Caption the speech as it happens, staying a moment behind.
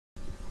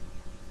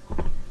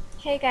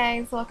Hey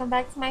guys, welcome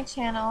back to my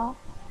channel.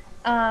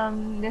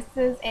 This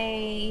is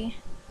a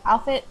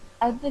outfit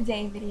of the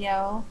day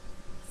video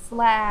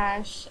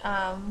slash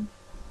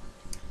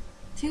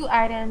two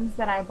items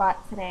that I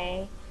bought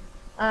today.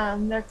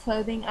 They're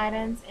clothing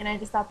items and I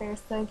just thought they were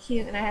so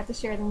cute and I have to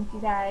share them with you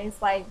guys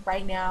like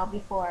right now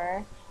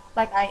before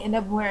like I end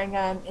up wearing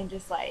them and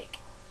just like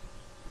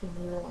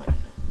ruin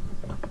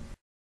them.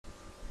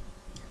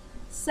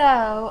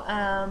 So,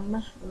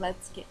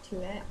 let's get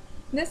to it.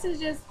 This is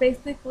just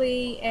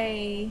basically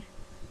a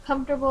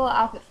comfortable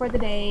outfit for the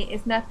day.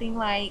 It's nothing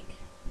like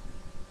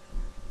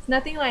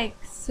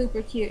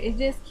super cute. It's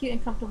just cute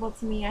and comfortable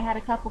to me. I had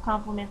a couple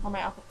compliments on my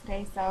outfit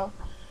today, so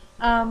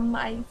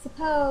I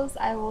suppose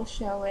I will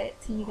show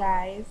it to you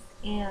guys.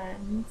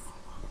 And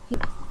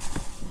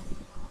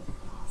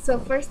so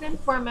first and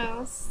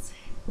foremost,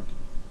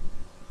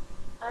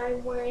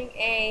 I'm wearing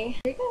here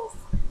it goes,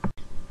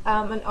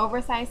 an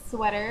oversized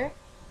sweater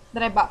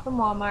that I bought from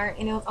Walmart,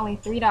 and it was only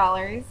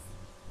 $3.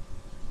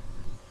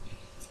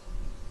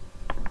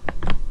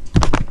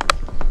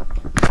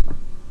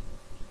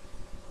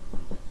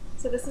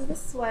 So this is the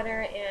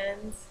sweater,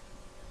 and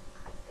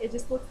it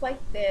just looks like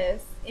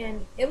this,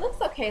 and it looks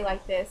okay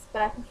like this,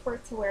 but I prefer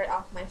to wear it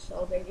off my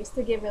shoulder just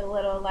to give it a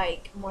little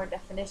like more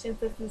definition.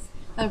 This is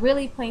a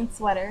really plain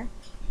sweater.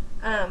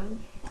 I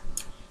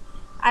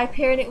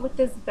paired it with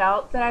this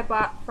belt that I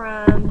bought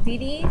from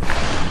Dee,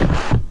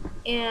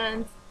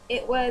 and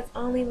it was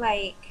only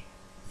like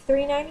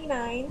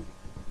 $3.99,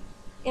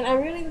 and I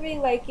really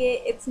like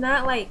it. It's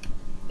not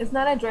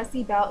a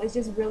dressy belt. It's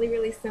just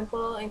really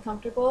simple and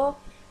comfortable.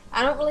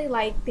 I don't really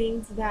like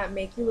things that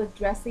make you look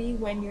dressy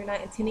when you're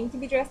not intending to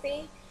be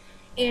dressy,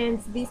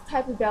 and these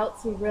type of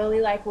belts really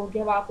will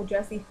give off a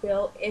dressy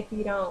feel if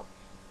you don't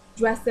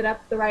dress it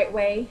up the right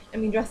way. I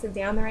mean, dress it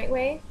down the right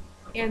way.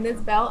 And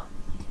this belt,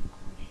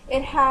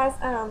 it has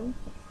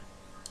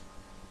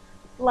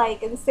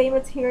like the same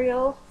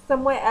material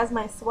somewhat as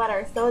my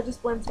sweater, so it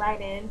just blends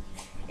right in.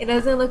 It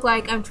doesn't look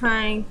like I'm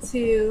trying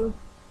to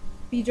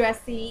be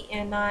dressy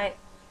and not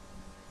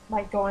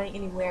like going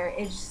anywhere.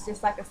 It's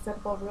just like a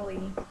simple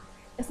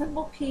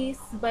piece,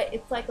 but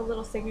it's like a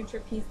little signature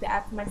piece to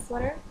add to my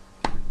sweater.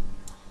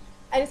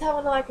 I just have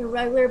on like a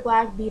regular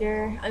black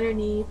beater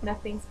underneath,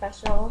 nothing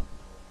special.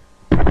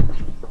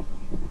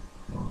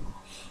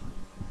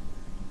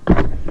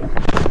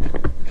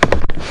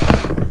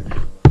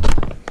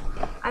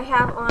 I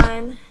have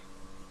on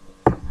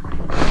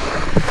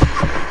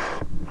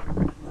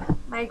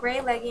my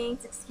gray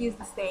leggings. Excuse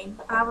the stain.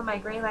 I have on my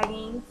gray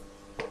leggings.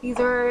 These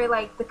are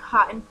like the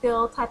cotton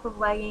fill type of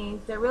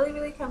leggings. They're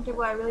really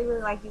comfortable. I really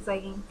like these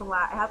leggings a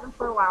lot. I have them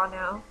for a while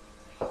now.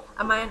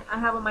 I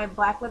have on my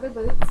black leather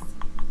boots.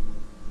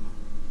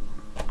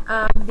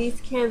 These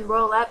can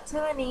roll up to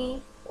the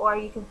knee, or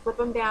you can flip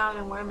them down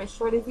and wear them as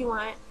short as you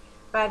want.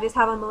 But I just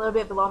have them a little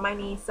bit below my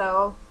knee,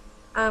 so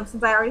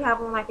since I already have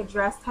them like a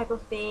dress type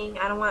of thing,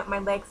 I don't want my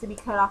legs to be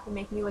cut off and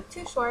make me look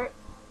too short.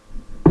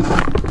 Then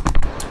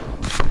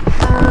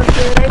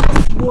I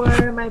just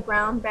wore my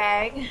brown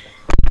bag.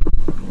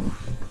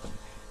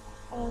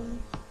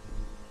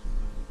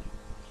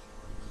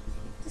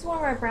 Just wore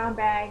my brown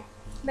bag,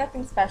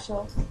 nothing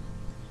special.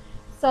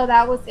 So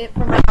that was it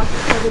for my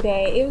outfit for the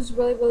day. It was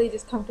really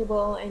just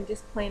comfortable and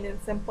just plain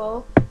and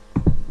simple.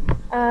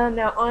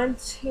 Now on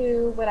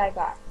to what I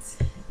got.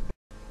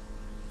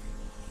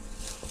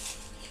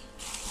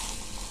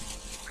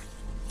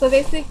 So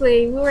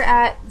basically, we were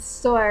at the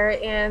store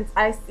and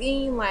I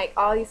seen like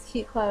all these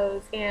cute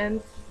clothes,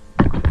 and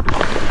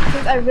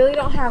since I really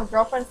don't have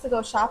girlfriends to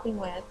go shopping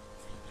with,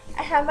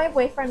 I have my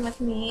boyfriend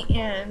with me,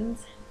 and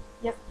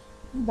yep,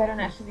 you better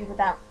not shoot me with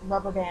that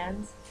rubber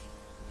band.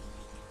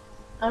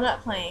 I'm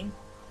not playing.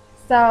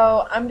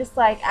 So I'm just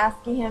like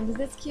asking him, is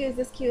this cute, is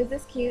this cute, is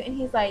this cute? And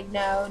he's like,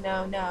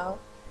 no.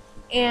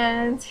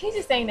 And he's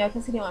just saying no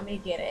because he didn't want me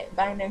to get it,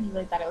 but I know he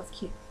really thought it was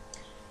cute.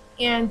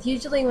 And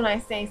usually when I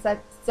say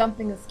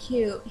something is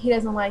cute, he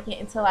doesn't like it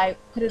until I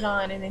put it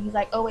on, and then he's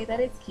like, oh wait, that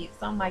is cute.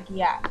 So I'm like,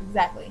 yeah,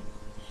 exactly.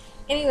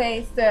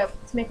 Anyway, so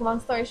to make a long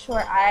story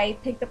short, I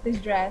picked up this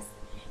dress,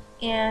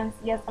 and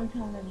yes, I'm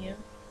telling you,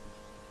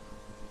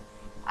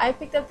 I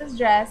picked up this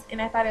dress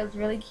and I thought it was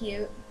really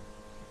cute,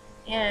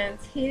 and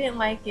he didn't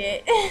like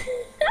it.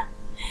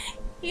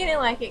 He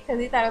didn't like it because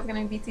he thought it was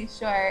going to be too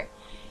short.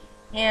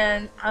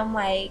 And I'm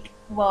like,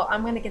 well,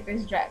 I'm going to get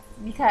this dress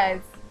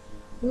because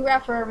we were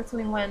at Forever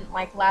 21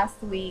 like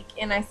last week,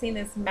 and I seen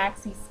this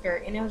maxi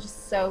skirt, and it was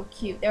just so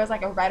cute. There was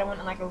like a red one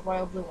and like a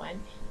royal blue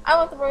one. I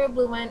want the royal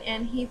blue one,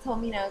 and he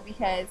told me no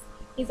because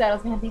he said it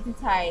was going to be too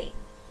tight.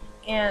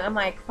 And I'm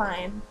like,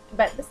 fine.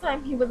 But this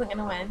time he wasn't going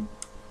to win.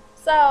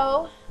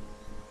 So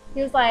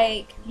he was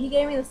like, he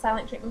gave me the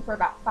silent treatment for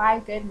about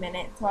 5 good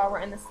minutes while we're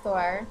in the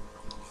store.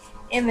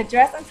 And the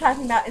dress I'm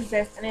talking about is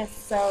this, and it's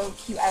so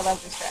cute. I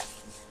love this dress.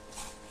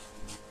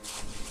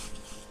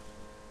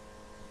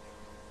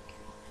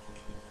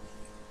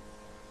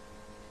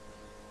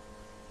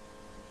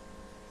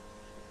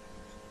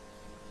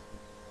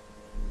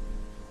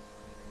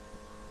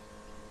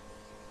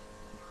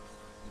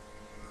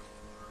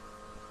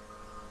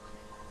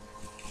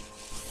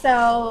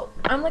 So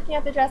I'm looking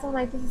at the dress. I'm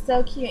like, this is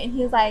so cute. And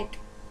he was like,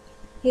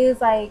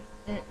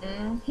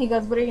 mm-mm. He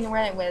goes, what are you gonna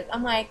wear it with?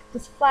 I'm like,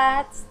 these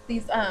flats,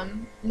 these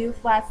new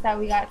flats that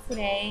we got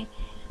today,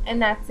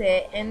 and that's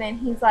it. And then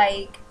he's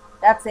like,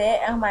 that's it.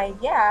 And I'm like,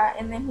 yeah.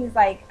 And then he's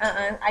like,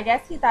 I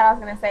guess he thought I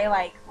was gonna say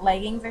like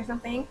leggings or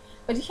something,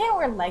 but you can't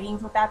wear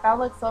leggings with that. That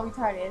looks so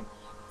retarded.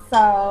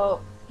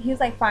 So he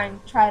was like, fine,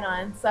 try it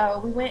on. So I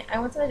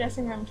went to the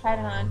dressing room, tried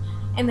it on,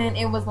 and then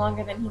it was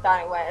longer than he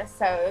thought it was.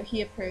 So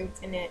he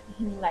approved and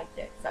he liked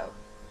it. So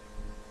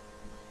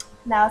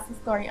that was the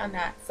story on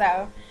that.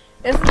 So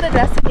this is the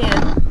dress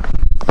again.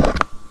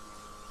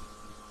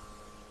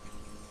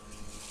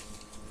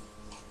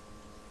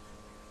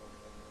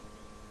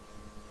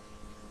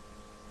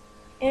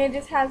 And it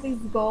just has these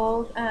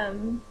gold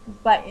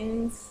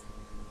buttons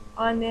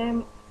on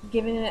them,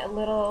 giving it a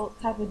little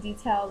type of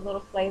detail, a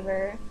little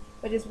flavor,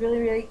 which is really,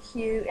 really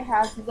cute. It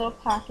has these little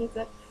pockets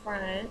up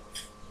front.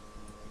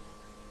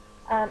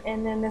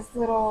 And then this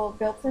little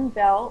built-in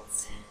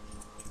belt.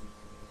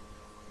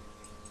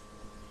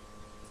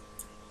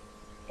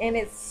 And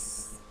it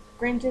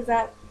scrunches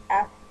up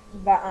at the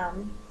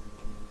bottom.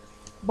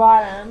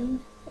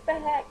 What the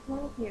heck? What's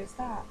wrong with you?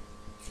 Stop.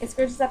 It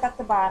scrunches up at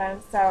the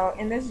bottom. So,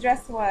 and this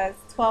dress was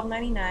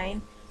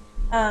 $12.99.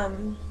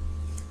 And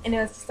it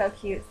was just so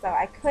cute. So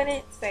I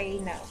couldn't say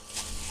no.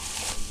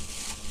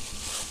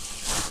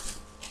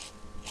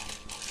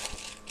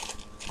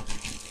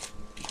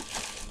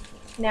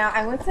 Now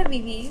I went to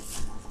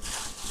BB's.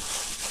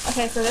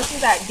 Okay, so this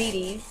is at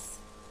DD's.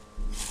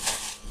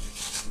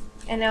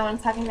 And now what I'm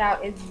talking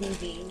about is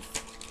BB's.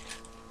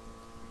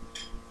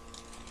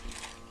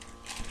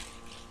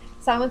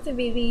 So I went to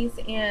BB's,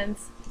 and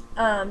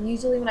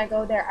usually when I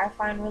go there, I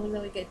find really,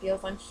 really good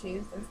deals on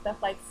shoes and stuff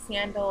like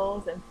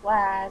sandals and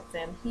flats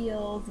and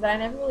heels. But I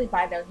never really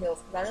buy their heels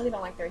because I really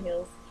don't like their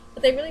heels.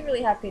 But they really,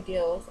 really have good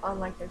deals on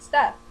like their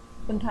stuff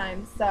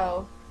sometimes.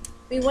 So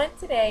we went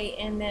today,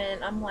 and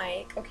then I'm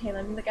like, okay,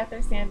 let me look at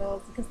their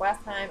sandals, because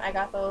last time I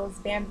got those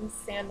bamboo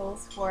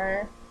sandals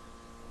for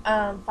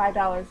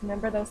 $5.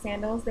 Remember those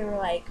sandals? They were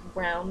like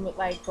brown with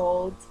like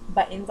gold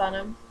buttons on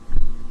them.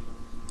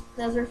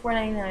 Those were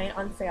 $4.99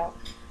 on sale.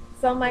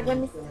 So I'm like, let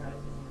me see.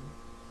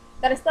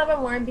 That I still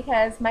haven't worn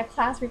because my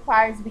class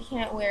requires we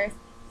can't wear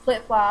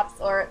flip-flops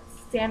or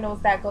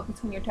sandals that go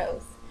between your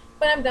toes.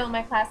 But I'm done with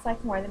my class, so I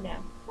can wear them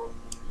now.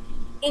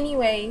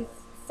 Anyways,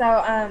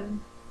 so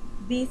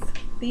these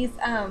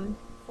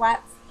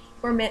flats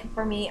were meant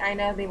for me. I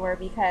know they were,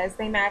 because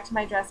they match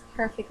my dress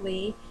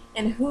perfectly.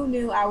 And who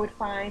knew I would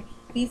find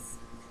these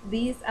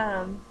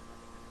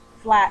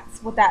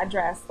flats with that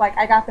dress? Like,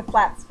 I got the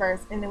flats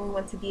first, and then we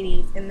went to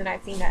DD's, and then I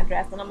seen that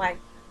dress, and I'm like,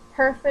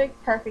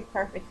 perfect, perfect,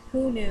 perfect.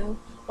 Who knew?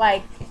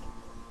 Like,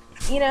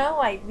 you know,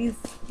 like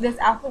this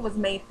outfit was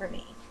made for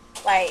me.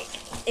 Like,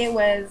 it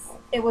was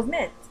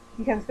meant,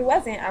 because if it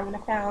wasn't, I would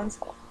have found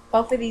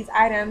both of these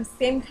items,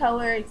 same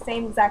color,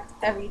 same exact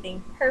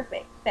everything,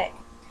 perfect fit.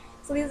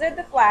 So these are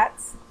the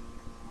flats.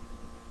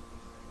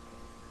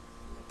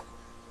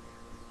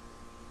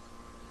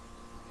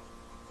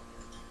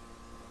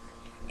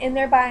 And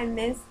they're by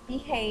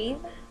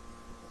Misbehaved.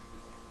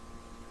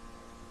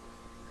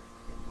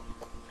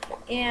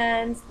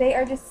 And they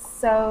are just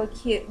so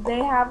cute. They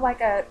have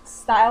like a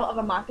style of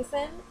a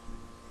moccasin.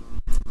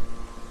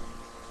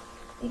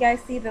 You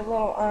guys see the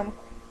little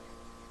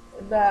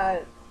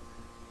the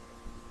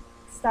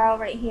style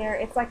right here?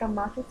 It's like a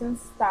moccasin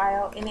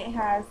style, and it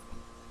has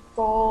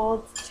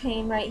gold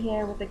chain right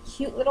here with a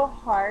cute little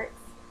heart.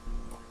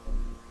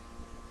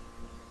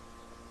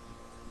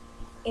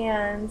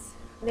 And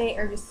they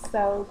are just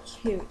so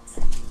cute.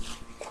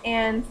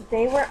 And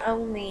they were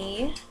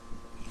only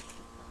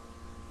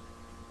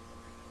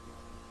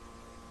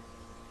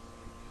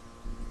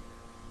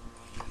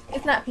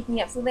it's not picking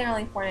up, so they're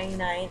only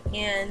 $4.99,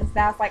 and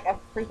that's like a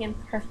freaking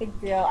perfect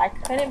deal. I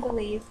couldn't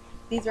believe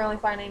these were only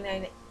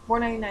 $4.99.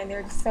 They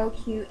were just so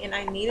cute, and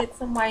I needed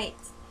some white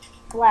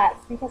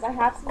flats because I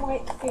have some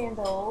white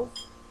sandals.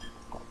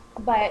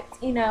 But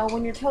you know,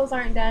 when your toes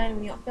aren't done,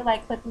 when you don't feel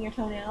like clipping your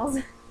toenails,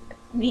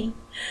 me,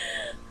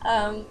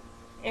 and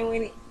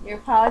when your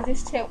paws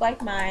is chipped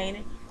like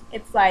mine,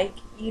 it's like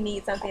you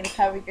need something to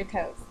cover your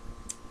toes.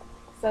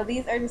 So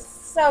these are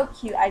just so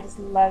cute. I just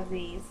love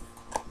these.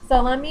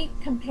 So let me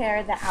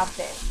compare the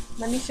outfit.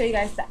 Let me show you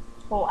guys the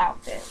whole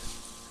outfit.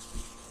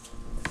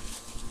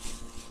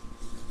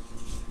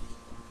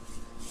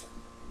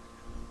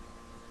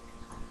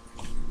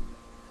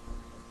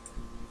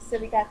 So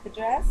we got the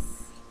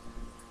dress.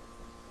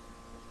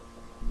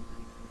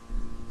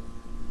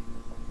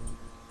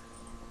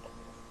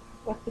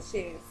 With the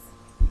shoes.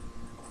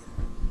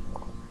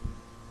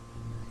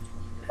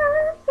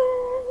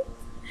 Perfect.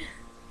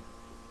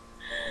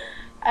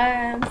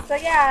 So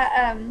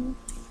yeah,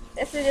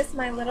 this is just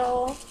my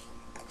little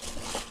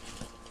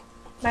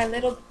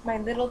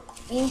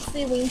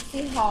eensy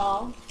weensy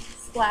haul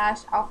 /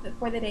 outfit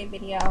for the day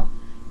video.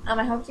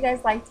 I hope you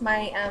guys liked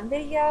my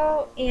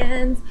video,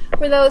 and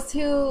for those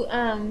who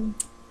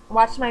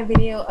watched my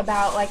video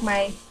about like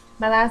my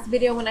my last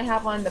video when I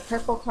have on the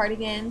purple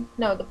cardigan,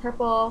 no, the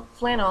purple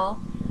flannel,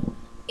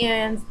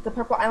 and the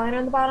purple eyeliner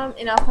on the bottom,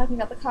 and I was talking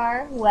about the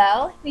car.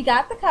 Well, we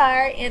got the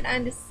car, and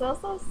I'm just so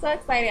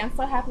excited. I'm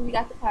so happy we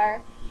got the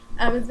car.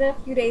 It's been a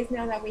few days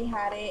now that we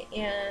had it,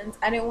 and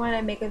I didn't want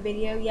to make a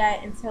video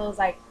yet until it was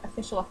like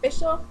official.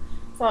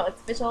 So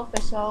it's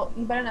official.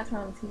 You better not turn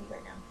on the TV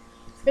right now.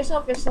 It's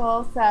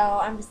official. So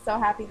I'm just so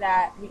happy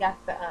that we got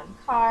the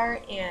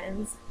car,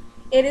 and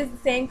it is the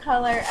same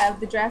color of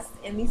the dress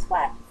and these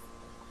sweats.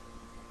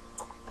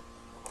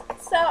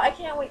 So I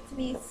can't wait to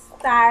be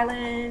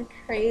styling,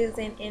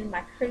 cruising in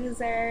my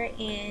cruiser,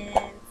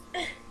 and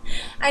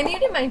I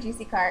needed my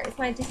Juicy cart. It's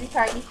my Juicy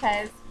cart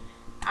because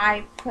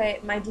I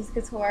put my Juicy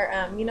Couture,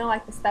 you know,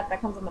 like the stuff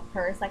that comes on the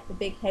purse, like the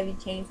big heavy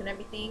chains and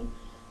everything.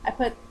 I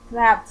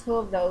have 2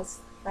 of those,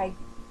 like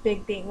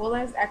big thing. Well,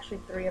 there's actually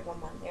 3 of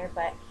them on there,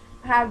 but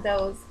I have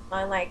those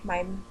on like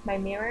my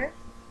mirror,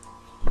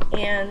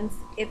 and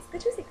it's the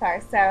Juicy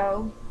cart.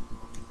 So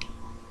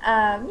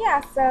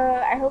yeah, so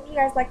I hope you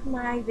guys liked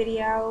my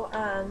video.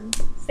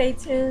 Stay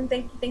tuned.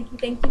 Thank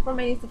you for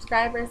my new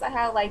subscribers. I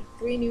had like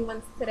 3 new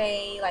ones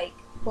today, like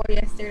 4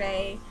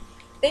 yesterday.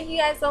 Thank you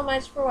guys so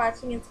much for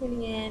watching and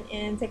tuning in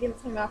and taking the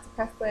time out to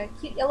press the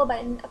cute yellow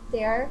button up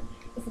there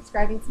and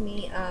subscribing to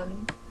me.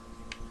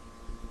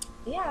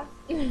 Yeah.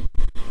 If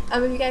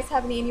you guys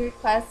have any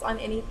requests on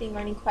anything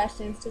or any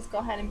questions, just go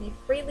ahead and be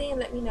freely and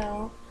let me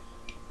know.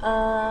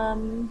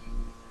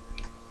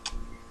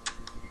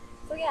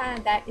 So yeah,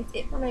 that is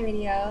it for my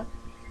video.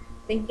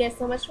 Thank you guys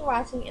so much for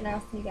watching, and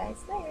I'll see you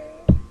guys later.